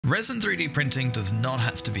Resin 3D printing does not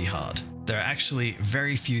have to be hard. There are actually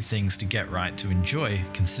very few things to get right to enjoy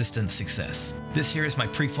consistent success. This here is my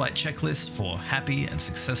pre-flight checklist for happy and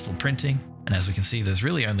successful printing, and as we can see, there's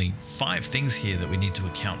really only 5 things here that we need to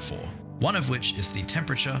account for, one of which is the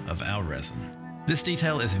temperature of our resin. This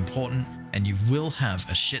detail is important, and you will have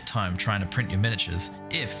a shit time trying to print your miniatures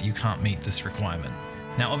if you can't meet this requirement.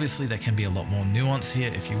 Now obviously there can be a lot more nuance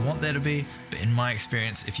here if you want there to be, but in my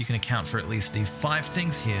experience, if you can account for at least these 5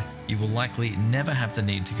 things here, you will likely never have the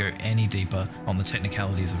need to go any deeper on the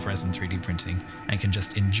technicalities of Resin 3D printing and can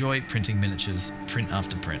just enjoy printing miniatures print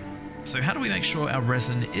after print. So how do we make sure our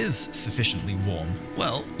resin is sufficiently warm?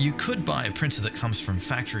 Well, you could buy a printer that comes from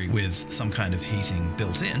factory with some kind of heating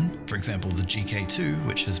built in, for example the GK2,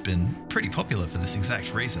 which has been pretty popular for this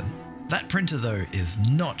exact reason. That printer though is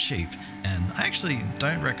not cheap, and I actually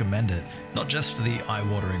don't recommend it, not just for the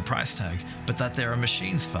eye-watering price tag, but that there are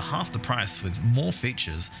machines for half the price with more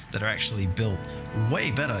features that are actually built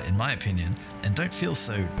way better in my opinion, and don't feel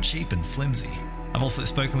so cheap and flimsy. I've also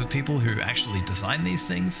spoken with people who actually design these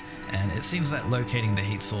things, and it seems that locating the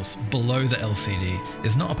heat source below the LCD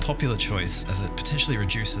is not a popular choice as it potentially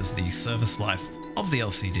reduces the service life of the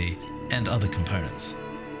LCD and other components.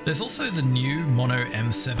 There's also the new Mono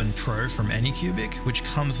M7 Pro from Anycubic, which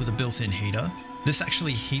comes with a built-in heater. This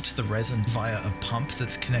actually heats the resin via a pump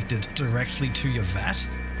that's connected directly to your vat,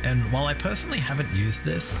 and while I personally haven't used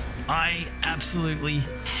this, I absolutely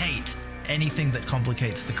hate anything that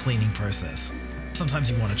complicates the cleaning process. Sometimes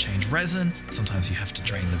you want to change resin, sometimes you have to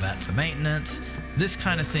drain the vat for maintenance. This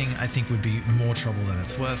kind of thing I think would be more trouble than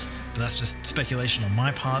it's worth, but that's just speculation on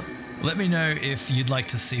my part. Let me know if you'd like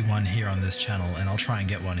to see one here on this channel and I'll try and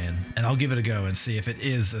get one in, and I'll give it a go and see if it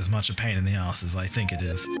is as much a pain in the ass as I think it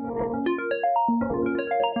is.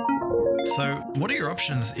 So what are your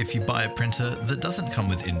options if you buy a printer that doesn't come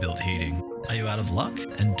with inbuilt heating? Are you out of luck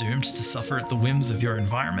and doomed to suffer at the whims of your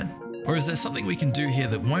environment? Or is there something we can do here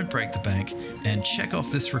that won't break the bank and check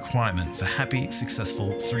off this requirement for happy, successful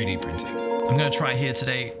 3D printing? I'm going to try here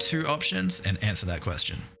today 2 options and answer that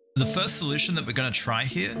question. The first solution that we're going to try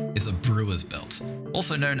here is a brewer's belt,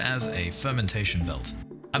 also known as a fermentation belt.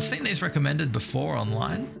 I've seen these recommended before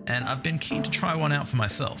online, and I've been keen to try one out for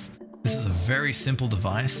myself. This is a very simple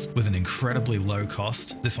device with an incredibly low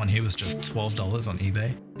cost. This one here was just $12 on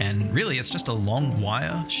eBay. And really it's just a long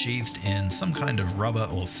wire sheathed in some kind of rubber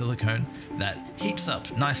or silicone that heats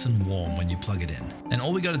up nice and warm when you plug it in. And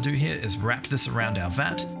all we got to do here is wrap this around our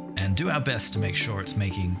vat and do our best to make sure it's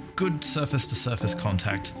making good surface-to-surface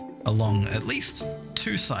contact along at least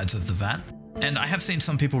 2 sides of the vat. And I have seen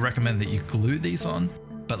some people recommend that you glue these on,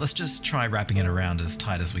 but let's just try wrapping it around as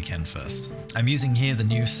tight as we can first. I'm using here the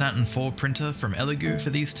new Saturn 4 printer from Elegoo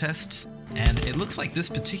for these tests, and it looks like this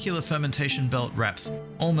particular fermentation belt wraps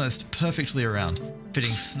almost perfectly around,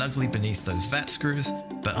 fitting snugly beneath those vat screws,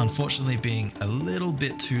 but unfortunately being a little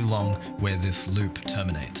bit too long where this loop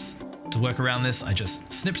terminates. To work around this, I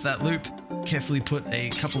just snipped that loop, carefully put a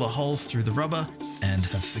couple of holes through the rubber, and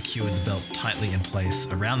have secured the belt tightly in place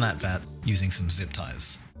around that vat using some zip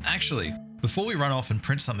ties. Actually, before we run off and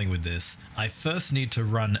print something with this, I first need to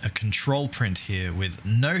run a control print here with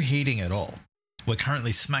no heating at all. We're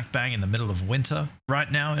currently smack bang in the middle of winter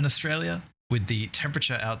right now in Australia, with the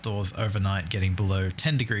temperature outdoors overnight getting below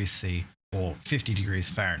 10 degrees C or 50 degrees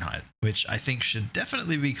Fahrenheit, which I think should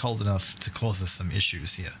definitely be cold enough to cause us some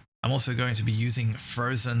issues here. I'm also going to be using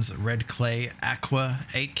Frozen's Red Clay Aqua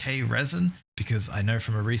 8K resin because I know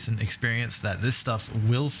from a recent experience that this stuff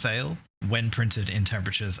will fail when printed in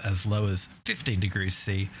temperatures as low as 15 degrees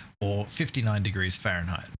C or 59 degrees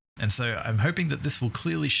Fahrenheit. And so I'm hoping that this will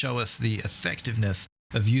clearly show us the effectiveness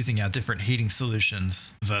of using our different heating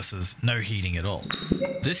solutions versus no heating at all.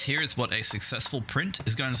 This here is what a successful print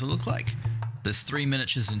is going to look like. There's 3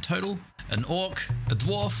 miniatures in total, an orc, a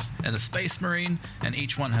dwarf, and a space marine, and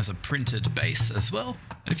each one has a printed base as well.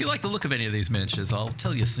 And if you like the look of any of these miniatures, I'll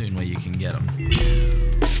tell you soon where you can get them.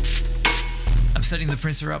 I'm setting the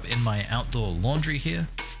printer up in my outdoor laundry here.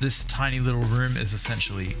 This tiny little room is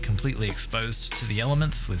essentially completely exposed to the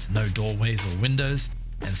elements with no doorways or windows,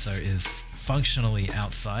 and so is functionally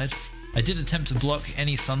outside. I did attempt to block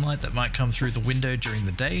any sunlight that might come through the window during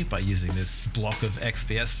the day by using this block of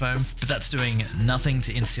XPS foam, but that's doing nothing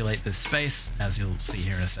to insulate this space, as you'll see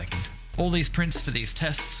here in a second. All these prints for these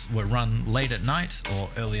tests were run late at night or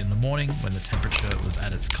early in the morning when the temperature was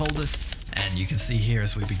at its coldest, and you can see here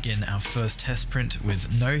as we begin our first test print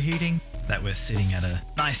with no heating that we're sitting at a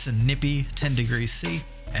nice and nippy 10 degrees C.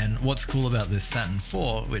 And what's cool about this Saturn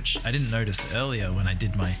 4, which I didn't notice earlier when I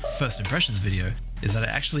did my first impressions video, is that it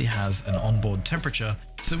actually has an onboard temperature,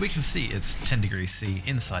 so we can see it's 10 degrees C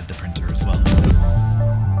inside the printer as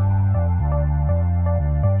well.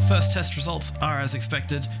 first test results are as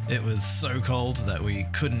expected. It was so cold that we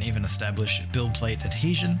couldn't even establish build plate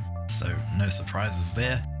adhesion, so no surprises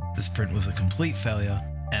there. This print was a complete failure,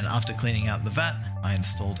 and after cleaning out the vat, I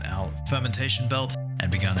installed our fermentation belt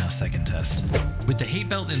and begun our second test. With the heat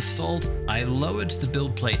belt installed, I lowered the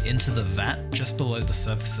build plate into the vat just below the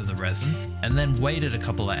surface of the resin, and then waited a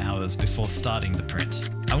couple of hours before starting the print.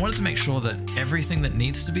 I wanted to make sure that everything that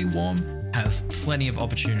needs to be warm has plenty of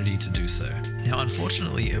opportunity to do so. Now,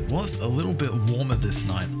 unfortunately, it was a little bit warmer this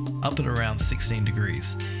night, up at around 16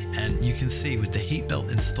 degrees, and you can see with the heat belt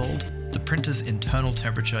installed, the printer's internal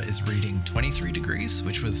temperature is reading 23 degrees,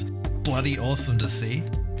 which was bloody awesome to see,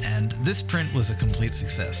 and this print was a complete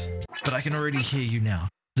success. But I can already hear you now.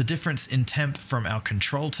 The difference in temp from our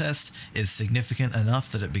control test is significant enough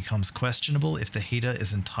that it becomes questionable if the heater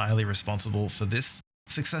is entirely responsible for this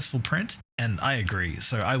successful print, and I agree.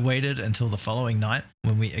 So I waited until the following night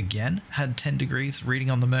when we again had 10 degrees reading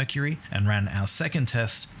on the mercury and ran our second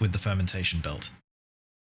test with the fermentation belt.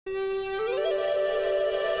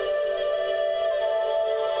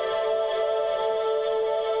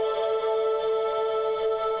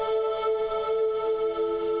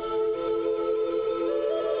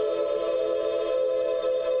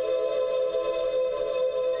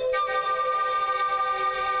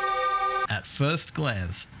 At first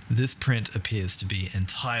glance, this print appears to be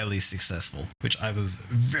entirely successful, which I was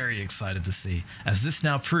very excited to see, as this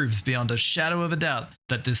now proves beyond a shadow of a doubt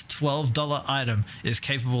that this $12 item is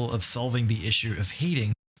capable of solving the issue of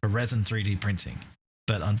heating for resin 3D printing.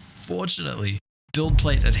 But unfortunately, build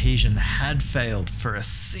plate adhesion had failed for a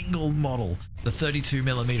single model, the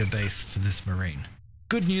 32mm base for this marine.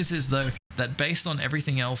 Good news is though, that based on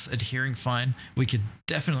everything else adhering fine, we could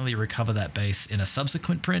definitely recover that base in a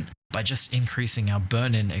subsequent print by just increasing our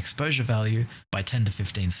burn-in exposure value by 10 to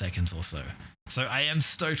 15 seconds or so. So I am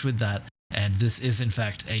stoked with that, and this is in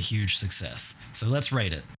fact a huge success. So let's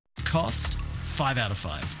rate it. Cost, 5 out of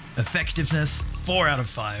 5. Effectiveness, 4 out of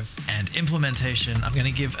 5. And implementation, I'm going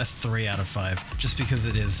to give a 3 out of 5, just because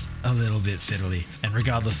it is a little bit fiddly. And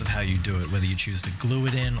regardless of how you do it, whether you choose to glue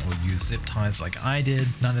it in or use zip ties like I did,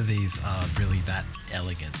 none of these are really that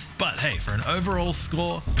elegant. But hey, for an overall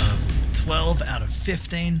score of 12 out of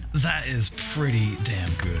 15, that is pretty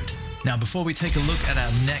damn good. Now, before we take a look at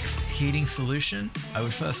our next heating solution, I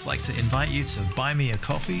would first like to invite you to buy me a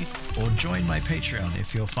coffee or join my Patreon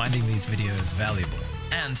if you're finding these videos valuable,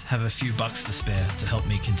 and have a few bucks to spare to help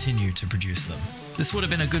me continue to produce them. This would have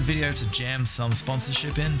been a good video to jam some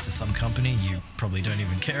sponsorship in for some company you probably don't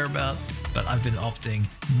even care about, but I've been opting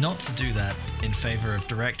not to do that in favor of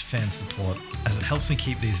direct fan support, as it helps me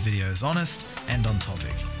keep these videos honest and on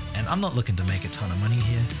topic. And I'm not looking to make a ton of money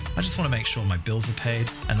here, I just want to make sure my bills are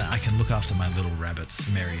paid and that I can look after my little rabbits,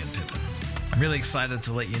 Mary and Pippin. I'm really excited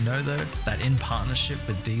to let you know though, that in partnership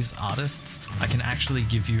with these artists, I can actually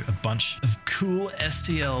give you a bunch of cool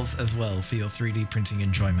STLs as well for your 3D printing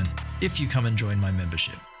enjoyment if you come and join my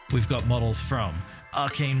membership. We've got models from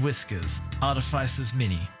Arcane Whiskers, Artificers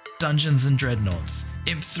Mini, Dungeons and Dreadnoughts,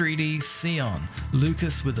 Imp 3D Sion,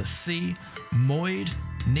 Lucas with a C, Moid,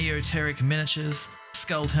 Neoteric Miniatures,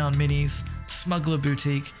 Skulltown Minis, Smuggler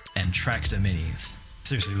Boutique, and Tractor Minis.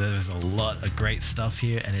 Seriously, there's a lot of great stuff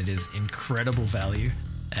here, and it is incredible value.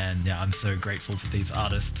 And yeah, I'm so grateful to these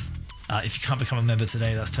artists. If you can't become a member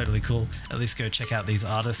today, that's totally cool. At least go check out these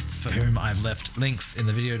artists for whom I've left links in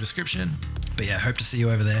the video description. But yeah, hope to see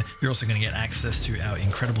you over there. You're also going to get access to our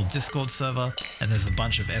incredible Discord server, and there's a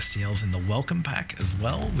bunch of STLs in the welcome pack as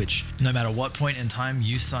well, which no matter what point in time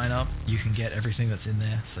you sign up, you can get everything that's in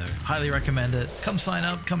there. So highly recommend it. Come sign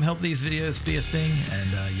up, come help these videos be a thing,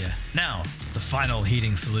 and yeah. Now, the final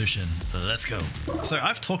heating solution. Let's go. So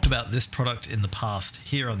I've talked about this product in the past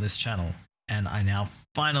here on this channel, and I now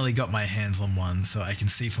finally got my hands on one so I can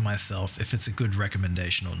see for myself if it's a good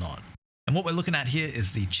recommendation or not. And what we're looking at here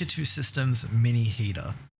is the Chitu Systems mini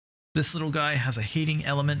heater. This little guy has a heating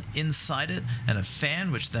element inside it and a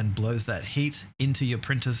fan which then blows that heat into your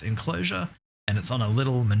printer's enclosure, and it's on a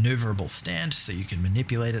little maneuverable stand so you can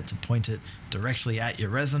manipulate it to point it directly at your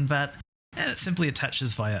resin vat, and it simply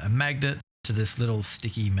attaches via a magnet to this little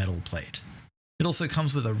sticky metal plate. It also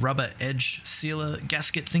comes with a rubber edge sealer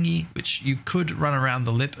gasket thingy, which you could run around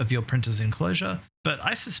the lip of your printer's enclosure, but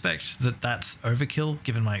I suspect that that's overkill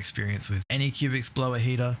given my experience with any Cubics blower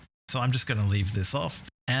heater, so I'm just going to leave this off,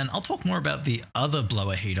 and I'll talk more about the other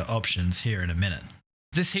blower heater options here in a minute.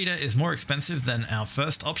 This heater is more expensive than our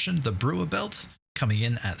first option, the Brewer Belt, coming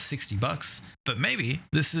in at 60 bucks, but maybe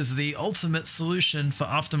this is the ultimate solution for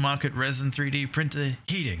aftermarket resin 3D printer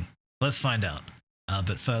heating. Let's find out.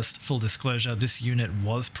 But first, full disclosure, this unit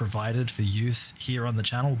was provided for use here on the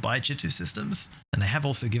channel by Chitu Systems, and they have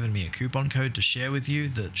also given me a coupon code to share with you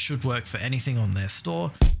that should work for anything on their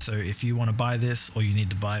store. So if you want to buy this, or you need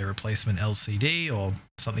to buy a replacement LCD or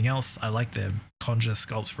something else, I like their Conjure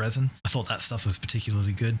Sculpt resin. I thought that stuff was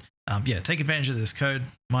particularly good. Yeah, take advantage of this code,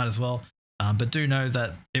 might as well. But do know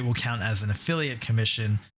that it will count as an affiliate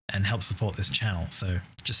commission and help support this channel. So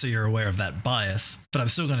just so you're aware of that bias, but I'm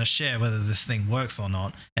still going to share whether this thing works or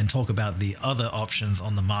not and talk about the other options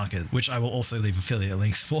on the market, which I will also leave affiliate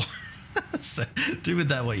links for. So do with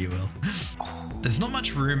that what you will. There's not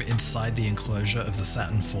much room inside the enclosure of the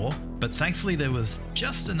Saturn IV, but thankfully there was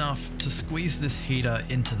just enough to squeeze this heater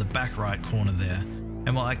into the back right corner there.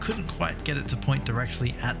 And while I couldn't quite get it to point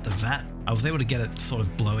directly at the vat, I was able to get it sort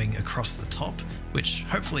of blowing across the top, which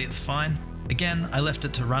hopefully it's fine. Again, I left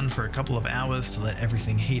it to run for a couple of hours to let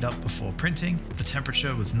everything heat up before printing. The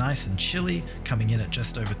temperature was nice and chilly, coming in at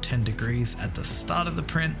just over 10 degrees at the start of the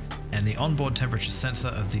print, and the onboard temperature sensor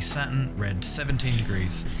of the Saturn read 17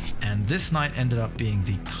 degrees. And this night ended up being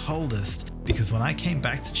the coldest because when I came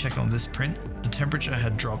back to check on this print, the temperature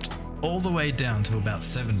had dropped all the way down to about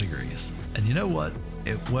 7 degrees. And you know what?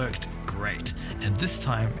 It worked great. And this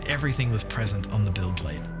time, everything was present on the build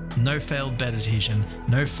plate. No failed bed adhesion,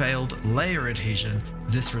 no failed layer adhesion.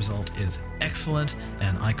 This result is excellent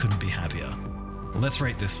and I couldn't be happier. Let's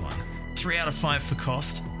rate this one. 3 out of 5 for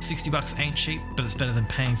cost. 60 bucks ain't cheap, but it's better than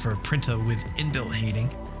paying for a printer with inbuilt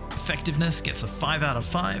heating. Effectiveness gets a 5 out of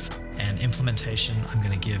 5, and implementation I'm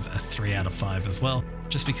going to give a 3 out of 5 as well,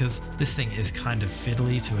 just because this thing is kind of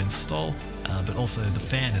fiddly to install, but also the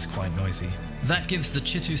fan is quite noisy. That gives the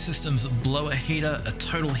Chitu Systems blower heater a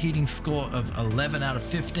total heating score of 11 out of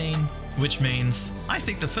 15, which means I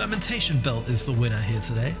think the fermentation belt is the winner here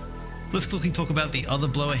today. Let's quickly talk about the other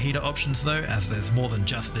blower heater options though, as there's more than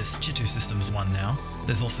just this Chitu Systems one now.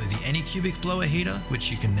 There's also the Anycubic blower heater,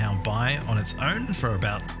 which you can now buy on its own for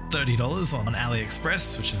about $30 on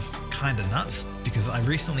AliExpress, which is kinda nuts, because I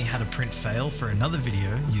recently had a print fail for another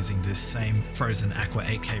video using this same frozen Aqua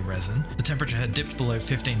 8K resin. The temperature had dipped below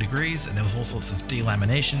 15 degrees and there was all sorts of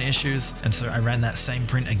delamination issues, and so I ran that same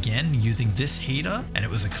print again using this heater and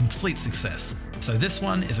it was a complete success. So this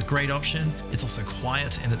one is a great option. It's also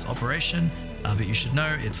quiet in its operation, but you should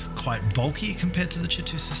know it's quite bulky compared to the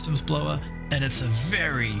Chitu Systems blower, and it's a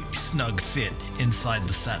very snug fit inside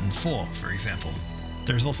the Saturn IV, for example.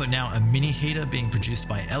 There is also now a mini heater being produced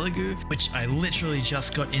by Elegoo, which I literally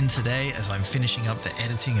just got in today as I'm finishing up the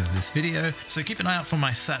editing of this video. So keep an eye out for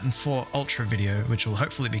my Saturn IV Ultra video, which will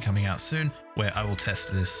hopefully be coming out soon, where I will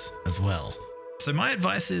test this as well. So my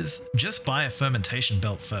advice is just buy a fermentation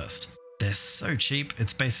belt first. They're so cheap,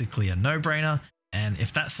 it's basically a no-brainer, and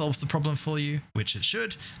if that solves the problem for you, which it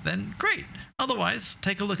should, then great. Otherwise,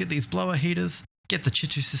 take a look at these blower heaters, get the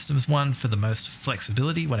Chitu Systems one for the most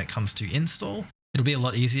flexibility when it comes to install. It'll be a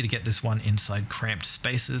lot easier to get this one inside cramped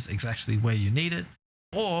spaces exactly where you need it,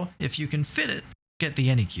 or if you can fit it, get the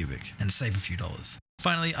Anycubic and save a few dollars.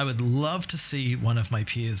 Finally, I would love to see one of my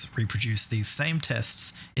peers reproduce these same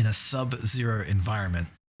tests in a sub-zero environment,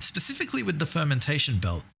 specifically with the fermentation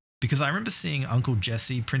belt, because I remember seeing Uncle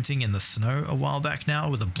Jesse printing in the snow a while back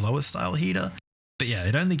now with a blower style heater. But yeah,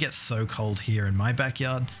 it only gets so cold here in my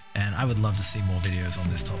backyard, and I would love to see more videos on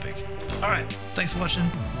this topic. Alright, thanks for watching.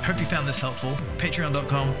 Hope you found this helpful.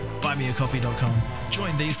 Patreon.com, buymeacoffee.com.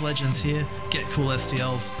 Join these legends here, get cool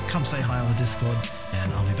STLs, come say hi on the Discord,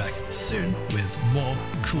 and I'll be back soon with more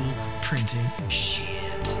cool printing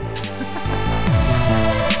shit.